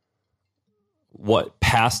what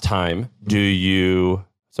pastime do you...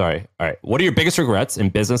 Sorry. All right. What are your biggest regrets in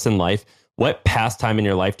business and life? What pastime in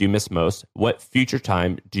your life do you miss most? What future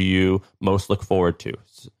time do you most look forward to?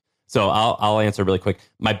 So I'll answer really quick.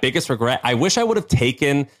 My biggest regret, I wish I would have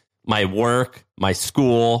taken my work, my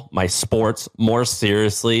school, my sports more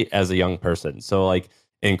seriously as a young person. So like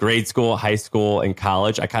in grade school, high school, and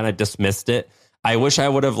college, I kind of dismissed it. I wish I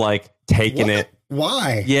would have like taken it.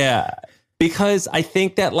 Why? Yeah. Because I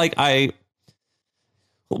think that like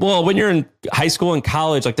well, when you're in high school and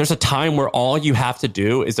college, like there's a time where all you have to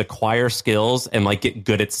do is acquire skills and like get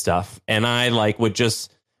good at stuff. And I like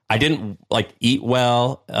I didn't like eat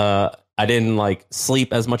well. I didn't like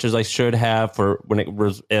sleep as much as I should have for when it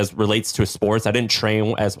was as relates to sports. I didn't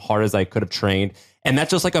train as hard as I could have trained. And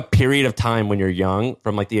that's just like a period of time when you're young,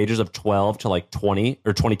 from like the ages of 12 to like 20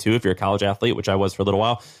 or 22, if you're a college athlete, which I was for a little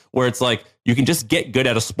while, where it's like you can just get good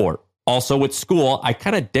at a sport. Also with school, I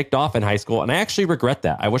kind of dicked off in high school, and I actually regret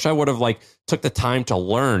that. I wish I would have like took the time to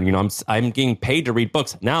learn. I'm getting paid to read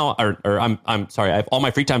books now, or I'm sorry, I have all my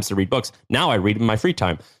free times to read books. Now I read in my free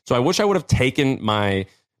time. So I wish I would have taken my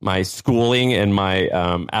schooling and my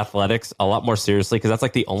athletics a lot more seriously, because that's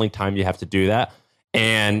like the only time you have to do that.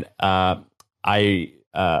 And I'm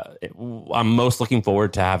most looking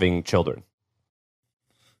forward to having children.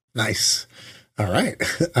 Nice. All right.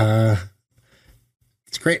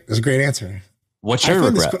 It's great. That's a great answer. What's your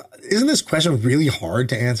regret? Isn't this question really hard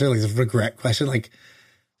to answer? Like, it's a regret question. Like,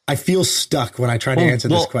 I feel stuck when I try to answer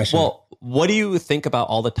this question. Well, what do you think about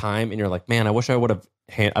all the time? And you're like, man, I wish I would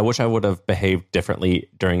have behaved differently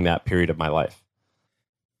during that period of my life.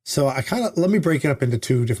 So let me break it up into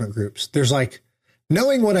two different groups. There's like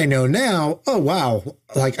knowing what I know now. Oh, wow.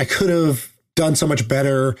 Like I could have done so much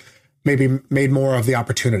better, maybe made more of the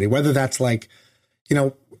opportunity, whether that's like,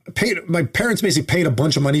 my parents basically paid a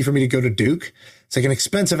bunch of money for me to go to Duke. It's like an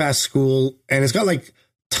expensive ass school, and it's got like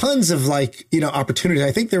tons of like, opportunities.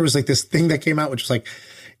 I think there was like this thing that came out, which was like,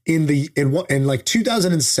 in like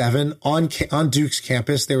 2007 on Duke's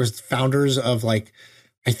campus, there was founders of like,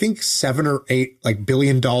 I think 7 or 8 like $1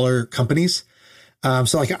 billion companies.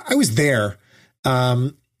 So like I was there. I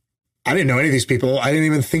didn't know any of these people. I didn't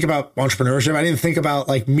even think about entrepreneurship. I didn't think about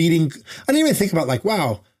like meeting. I didn't even think about like,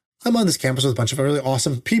 wow, I'm on this campus with a bunch of really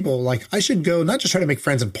awesome people. Like I should go not just try to make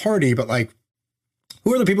friends and party, but like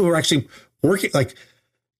who are the people who are actually working, like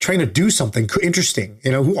trying to do something interesting?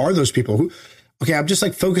 You know, who are those people okay, I'm just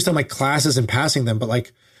like focused on my classes and passing them, but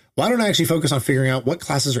like, why don't I actually focus on figuring out what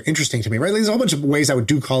classes are interesting to me, right? Like, there's a whole bunch of ways I would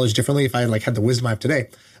do college differently if I like had the wisdom I have today.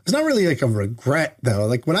 It's not really like a regret though.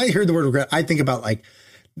 Like when I hear the word regret, I think about like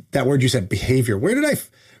that word you said, behavior. Where do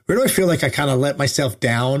I feel like I kind of let myself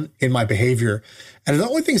down in my behavior? And the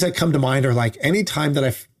only things that come to mind are like any time that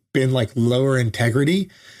I've been like lower integrity.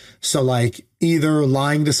 So like either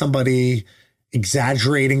lying to somebody,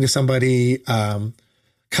 exaggerating to somebody,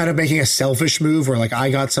 kind of making a selfish move where like I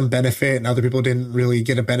got some benefit and other people didn't really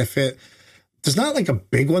get a benefit. There's not like a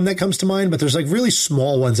big one that comes to mind, but there's like really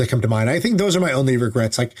small ones that come to mind. I think those are my only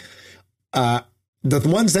regrets. Like, the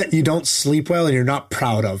ones that you don't sleep well and you're not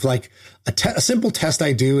proud of. Like a simple test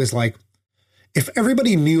I do is like, if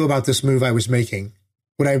everybody knew about this move I was making,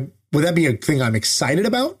 would that be a thing I'm excited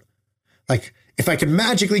about? Like if I could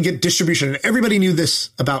magically get distribution and everybody knew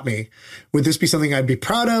this about me, would this be something I'd be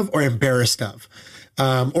proud of or embarrassed of?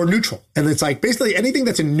 Or neutral. And it's like basically anything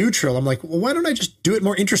that's in neutral, I'm like, well, why don't I just do it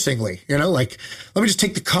more interestingly? You know, like, let me just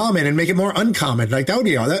take the common and make it more uncommon. Like that would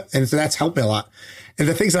be all that. And so that's helped me a lot. And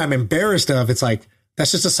the things that I'm embarrassed of, it's like,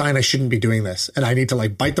 that's just a sign I shouldn't be doing this. And I need to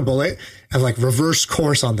like bite the bullet and like reverse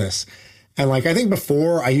course on this. And like, I think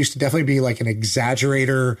before I used to definitely be like an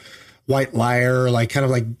exaggerator, white liar, like kind of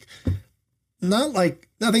like, not like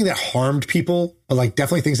nothing that harmed people, but like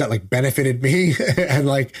definitely things that like benefited me. And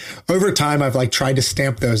like over time, I've like tried to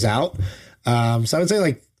stamp those out. So I would say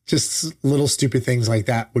like just little stupid things like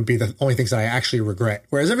that would be the only things that I actually regret.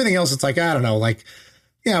 Whereas everything else, it's like, I don't know, like,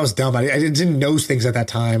 yeah, I was dumb. I didn't know things at that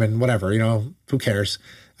time and whatever, you know, who cares?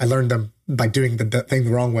 I learned them by doing the thing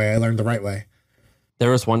the wrong way. I learned the right way.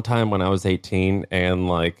 There was one time when I was 18 and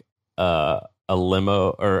like, a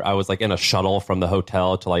limo, or I was like in a shuttle from the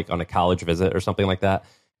hotel to like on a college visit or something like that.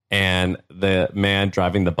 And the man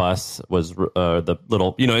driving the bus was the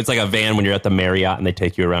little, you know, it's like a van when you're at the Marriott and they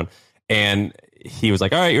take you around. And he was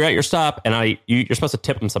like, all right, you're at your stop. And you're supposed to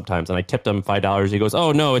tip him sometimes. And I tipped him $5. He goes,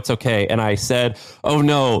 oh no, it's okay. And I said, oh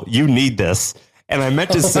no, you need this. And I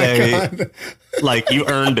meant to say like you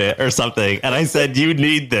earned it or something. And I said, you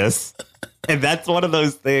need this. And that's one of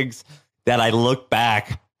those things that I look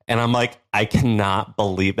back and I'm like, I cannot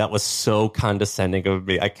believe that was so condescending of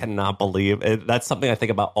me. I cannot believe it. That's something I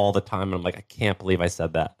think about all the time. And I'm like, I can't believe I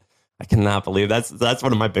said that. I cannot believe that's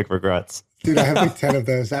one of my big regrets. Dude, I have like 10 of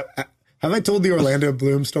those. Have I told the Orlando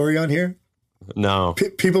Bloom story on here? No.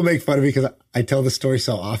 People make fun of me because I tell the story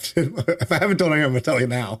so often. If I haven't told it, I'm going to tell you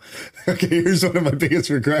now. Okay, here's one of my biggest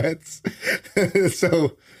regrets.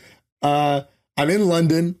 So I'm in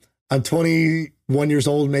London. I'm 21 years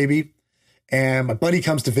old, maybe. And my buddy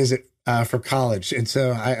comes to visit from college. And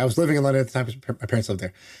so I was living in London at the time because my parents lived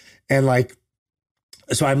there. And like,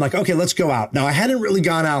 so I'm like, okay, let's go out. Now, I hadn't really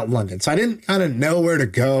gone out in London, so I didn't kind of know where to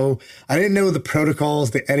go. I didn't know the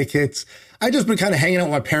protocols, the etiquettes. I just been kind of hanging out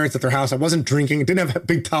with my parents at their house. I wasn't drinking, didn't have a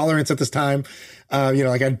big tolerance at this time. You know,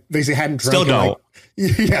 like I basically hadn't drunk. Still don't.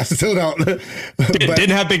 Yeah, still don't. Didn't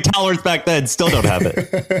have big tolerance back then. Still don't have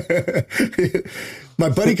it. My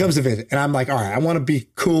buddy comes to visit, and I'm like, all right, I want to be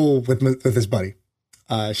cool with his buddy.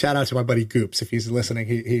 Shout out to my buddy Goops. If he's listening,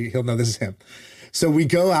 he'll know this is him. So we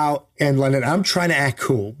go out in London. I'm trying to act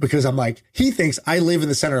cool because I'm like, he thinks I live in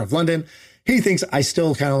the center of London. He thinks I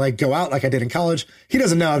still kind of like go out like I did in college. He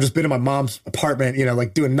doesn't know I've just been in my mom's apartment, you know,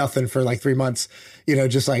 like doing nothing for like 3 months, you know,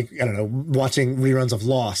 just like, I don't know, watching reruns of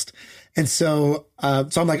Lost. And so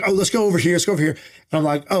I'm like, oh, let's go over here. Let's go over here. And I'm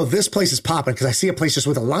like, oh, this place is popping because I see a place just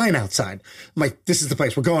with a line outside. I'm like, this is the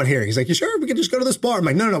place. We're going here. He's like, you sure? We can just go to this bar. I'm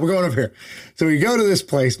like, no, we're going over here. So we go to this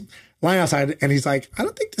place, line outside, and he's like, I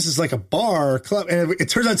don't think this is like a bar or club. And it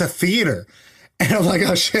turns out it's a theater. And I'm like,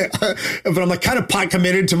 oh shit. But I'm like kind of pot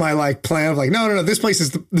committed to my like plan of like, no, this place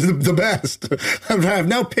is the best. I've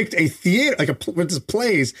now picked a theater, like this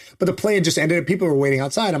plays, but the play had just ended and people were waiting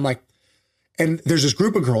outside. I'm like, and there's this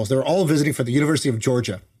group of girls. They're all visiting for the University of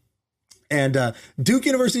Georgia. And Duke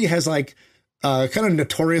University has like kind of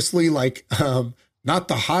notoriously like not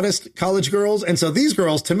the hottest college girls. And so these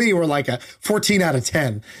girls to me were like a 14 out of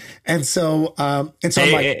 10. And so I'm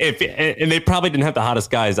like, and they probably didn't have the hottest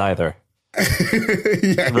guys either.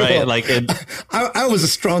 Yeah, right? well, Like, I was a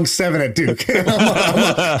strong 7 at Duke.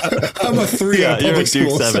 I'm a 3 at public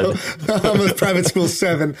school. So I'm a private school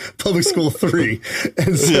 7, public school 3,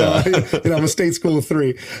 and so I'm a state school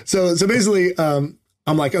 3. So basically, I'm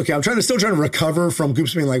like, okay, I'm still trying to recover from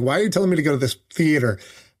Goops being like, why are you telling me to go to this theater?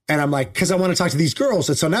 And I'm like, because I want to talk to these girls.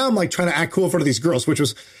 And so now I'm like trying to act cool in front of these girls,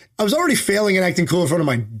 I was already failing at acting cool in front of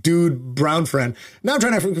my dude brown friend. Now I'm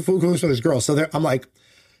trying to act cool in front of these girls. So I'm like,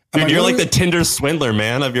 dude, you're like the Tinder swindler,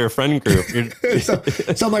 man, of your friend group. so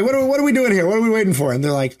I'm like, what are we doing here? What are we waiting for? And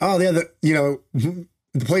they're like, oh, yeah,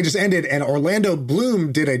 the play just ended and Orlando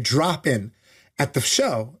Bloom did a drop-in at the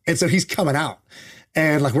show. And so he's coming out.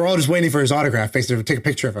 And like, we're all just waiting for his autograph, basically, to take a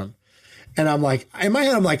picture of him. And I'm like, in my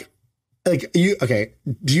head, I'm like, okay,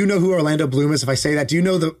 do you know who Orlando Bloom is? If I say that, do you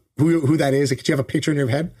know who that is? Could you have a picture in your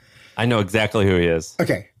head? I know exactly who he is.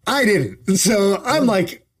 Okay, I didn't. So I'm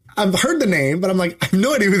like, I've heard the name, but I'm like, I have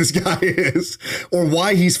no idea who this guy is or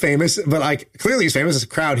why he's famous. But like, clearly he's famous. There's a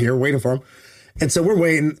crowd here waiting for him. And so we're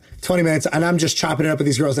waiting 20 minutes and I'm just chopping it up with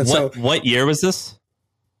these girls. And what year was this?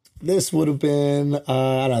 This would have been,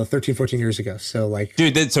 I don't know, 13, 14 years ago. So like,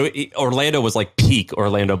 dude, Orlando was like peak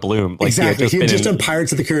Orlando Bloom. Like, exactly. He had just done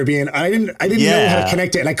Pirates of the Caribbean. I didn't know how to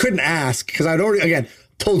connect it. And I couldn't ask because I'd already, again,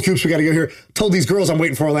 told Coops we got to go here. Told these girls I'm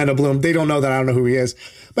waiting for Orlando Bloom. They don't know that I don't know who he is.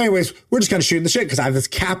 But anyways, we're just kind of shooting the shit because I have this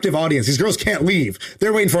captive audience. These girls can't leave.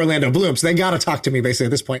 They're waiting for Orlando Bloom. So they got to talk to me basically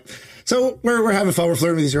at this point. So we're having fun. We're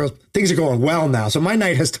flirting with these girls. Things are going well now. So my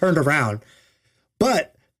night has turned around.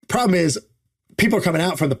 But the problem is people are coming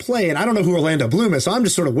out from the play and I don't know who Orlando Bloom is. So I'm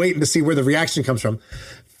just sort of waiting to see where the reaction comes from.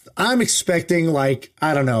 I'm expecting like,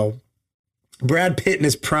 I don't know, Brad Pitt in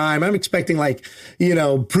his prime. I'm expecting like,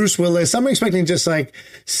 Bruce Willis. I'm expecting just some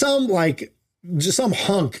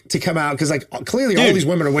hunk to come out. Cause like clearly all these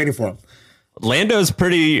women are waiting for him. Lando's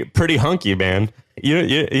pretty hunky, man.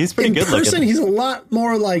 He's pretty good looking. He's a lot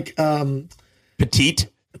more like, petite,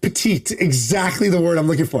 exactly the word I'm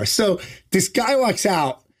looking for. So this guy walks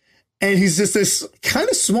out and he's just this kind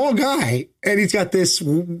of small guy and he's got this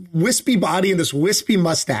wispy body and this wispy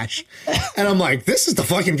mustache. And I'm like, this is the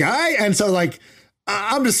fucking guy. And so like,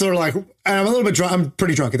 I'm just sort of like, and I'm a little bit drunk. I'm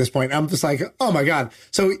pretty drunk at this point. I'm just like, oh my God.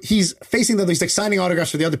 So he's facing he's like signing autographs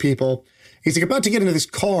for the other people. He's like about to get into this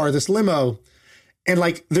car, this limo. And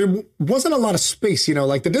like, there wasn't a lot of space,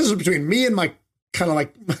 like the distance between me and my kind of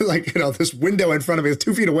like, this window in front of me is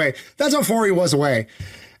 2 feet away. That's how far he was away.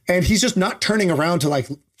 And he's just not turning around to like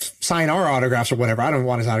sign our autographs or whatever. I don't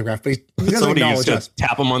want his autograph, but he doesn't acknowledge us.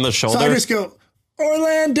 Tap him on the shoulder. So I just go,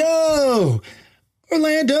 Orlando.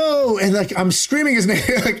 And like, I'm screaming his name.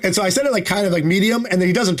 And so I said it like kind of like medium and then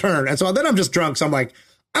he doesn't turn. And so then I'm just drunk. So I'm like,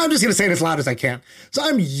 I'm just going to say it as loud as I can. So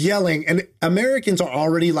I'm yelling and Americans are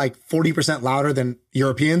already like 40% louder than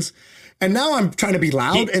Europeans. And now I'm trying to be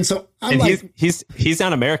loud. And so I'm like, he's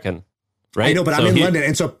not American. Right? I know, but I'm in London.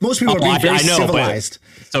 And so most people are being very civilized.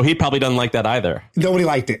 So he probably doesn't like that either. Nobody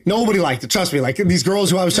liked it. Trust me. Like these girls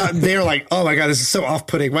who I was shot, they're like, oh my God, this is so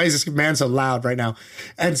off-putting. Why is this man so loud right now?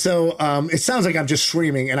 And so it sounds like I'm just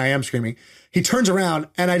screaming and I am screaming. He turns around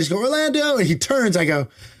and I just go, Orlando. And he turns, I go,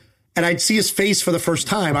 and I'd see his face for the first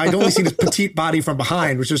time. I'd only seen his petite body from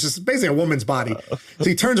behind, which was just basically a woman's body. So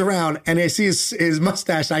he turns around and I see his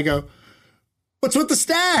mustache and I go, what's with the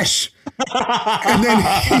stash? And then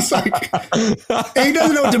he's like, and he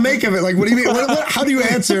doesn't know what to make of it. Like, what do you mean? How do you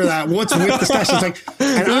answer that? What's with the stash? It's like,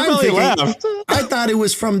 and I'm thinking, I thought it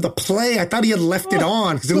was from the play. I thought he had left it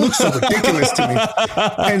on because it looks so ridiculous to me.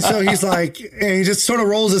 And so he's like, and he just sort of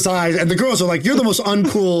rolls his eyes. And the girls are like, you're the most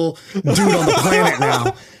uncool dude on the planet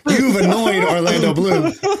now. You've annoyed Orlando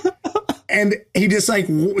Bloom. And he just like,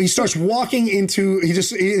 he starts walking into, he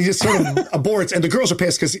just sort of aborts. And the girls are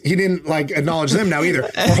pissed because he didn't like acknowledge them now either.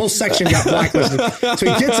 Our whole section got blacklisted. So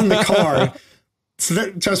he gets in the car.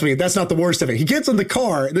 So trust me, that's not the worst of it. He gets in the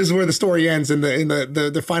car. This is where the story ends in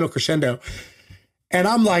the final crescendo. And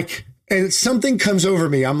I'm like, and something comes over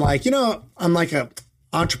me. I'm like, I'm like a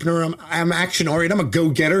entrepreneur. I'm action oriented. I'm a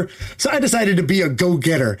go-getter. So I decided to be a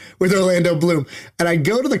go-getter with Orlando Bloom. And I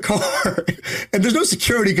go to the car and there's no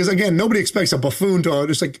security because again, nobody expects a buffoon to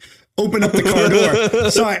just like open up the car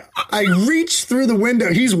door. So I reach through the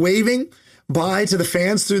window. He's waving bye to the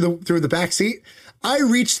fans through the back seat. I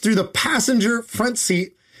reach through the passenger front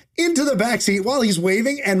seat into the back seat while he's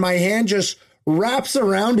waving and my hand just wraps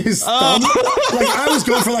around his thumb. Like I was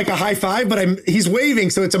going for like a high five, but he's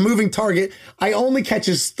waving, so it's a moving target. I only catch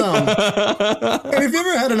his thumb. And have you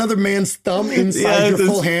ever had another man's thumb inside your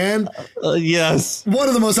full hand? Yes. One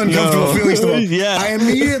of the most uncomfortable feelings in the world. Yeah. I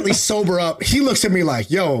immediately sober up. He looks at me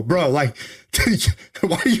like, yo, bro, like,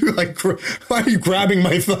 why are you grabbing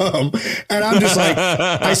my thumb? And I'm just like,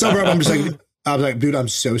 I sober up. I was like, dude, I'm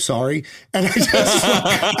so sorry. And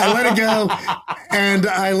I let it go, and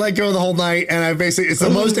I let go the whole night. And it's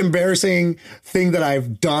the most embarrassing thing that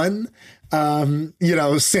I've done,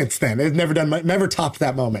 since then. It's never topped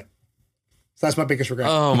that moment. So that's my biggest regret.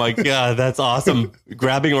 Oh my God, that's awesome.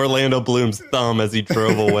 Grabbing Orlando Bloom's thumb as he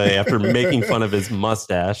drove away after making fun of his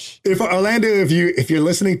mustache. If Orlando, if you're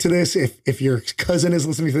listening to this, if your cousin is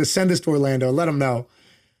listening to this, send this to Orlando. Let him know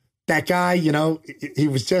that guy, he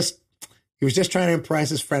was just trying to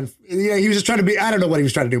impress his friend. Yeah, he was just trying to be, I don't know what he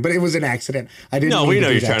was trying to do, but it was an accident. We know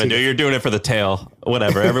you're trying to do. You're doing it for the tail.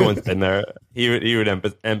 Whatever. Everyone's been there. He would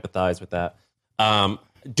empathize with that.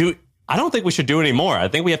 I don't think we should do any more. I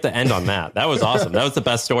think we have to end on that. That was awesome. That was the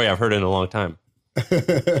best story I've heard in a long time.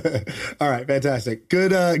 All right, fantastic. Good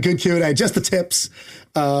Q&A. Just the tips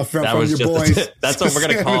from your boys. That's what we're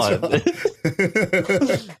going to call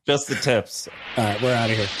it. Just the tips. All right, we're out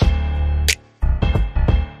of here.